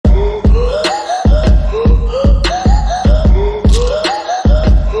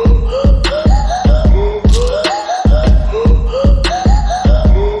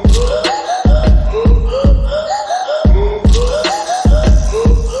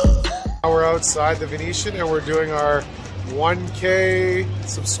outside the Venetian and we're doing our 1K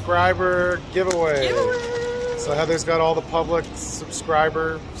subscriber giveaway. So Heather's got all the public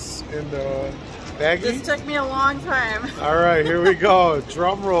subscribers in the baggie. This took me a long time. All right, here we go.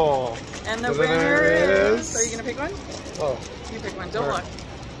 Drum roll. And the winner is... Are you going to pick one? Oh. You pick one. Don't look.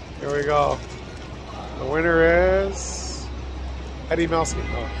 Here we go. The winner is... Eddie Melski.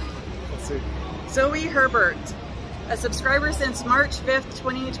 Oh, let's see. Zoe Herbert. A subscriber since March 5th,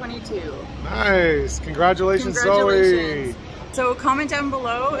 2022. Nice. Congratulations, Zoe. So comment down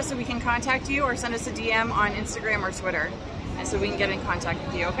below so we can contact you, or send us a DM on Instagram or Twitter, and so we can get in contact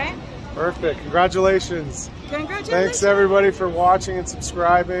with you, okay? Perfect. Congratulations. Congratulations. Thanks everybody for watching and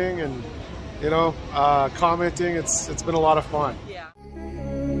subscribing and, you know, commenting. It's been a lot of fun. Yeah.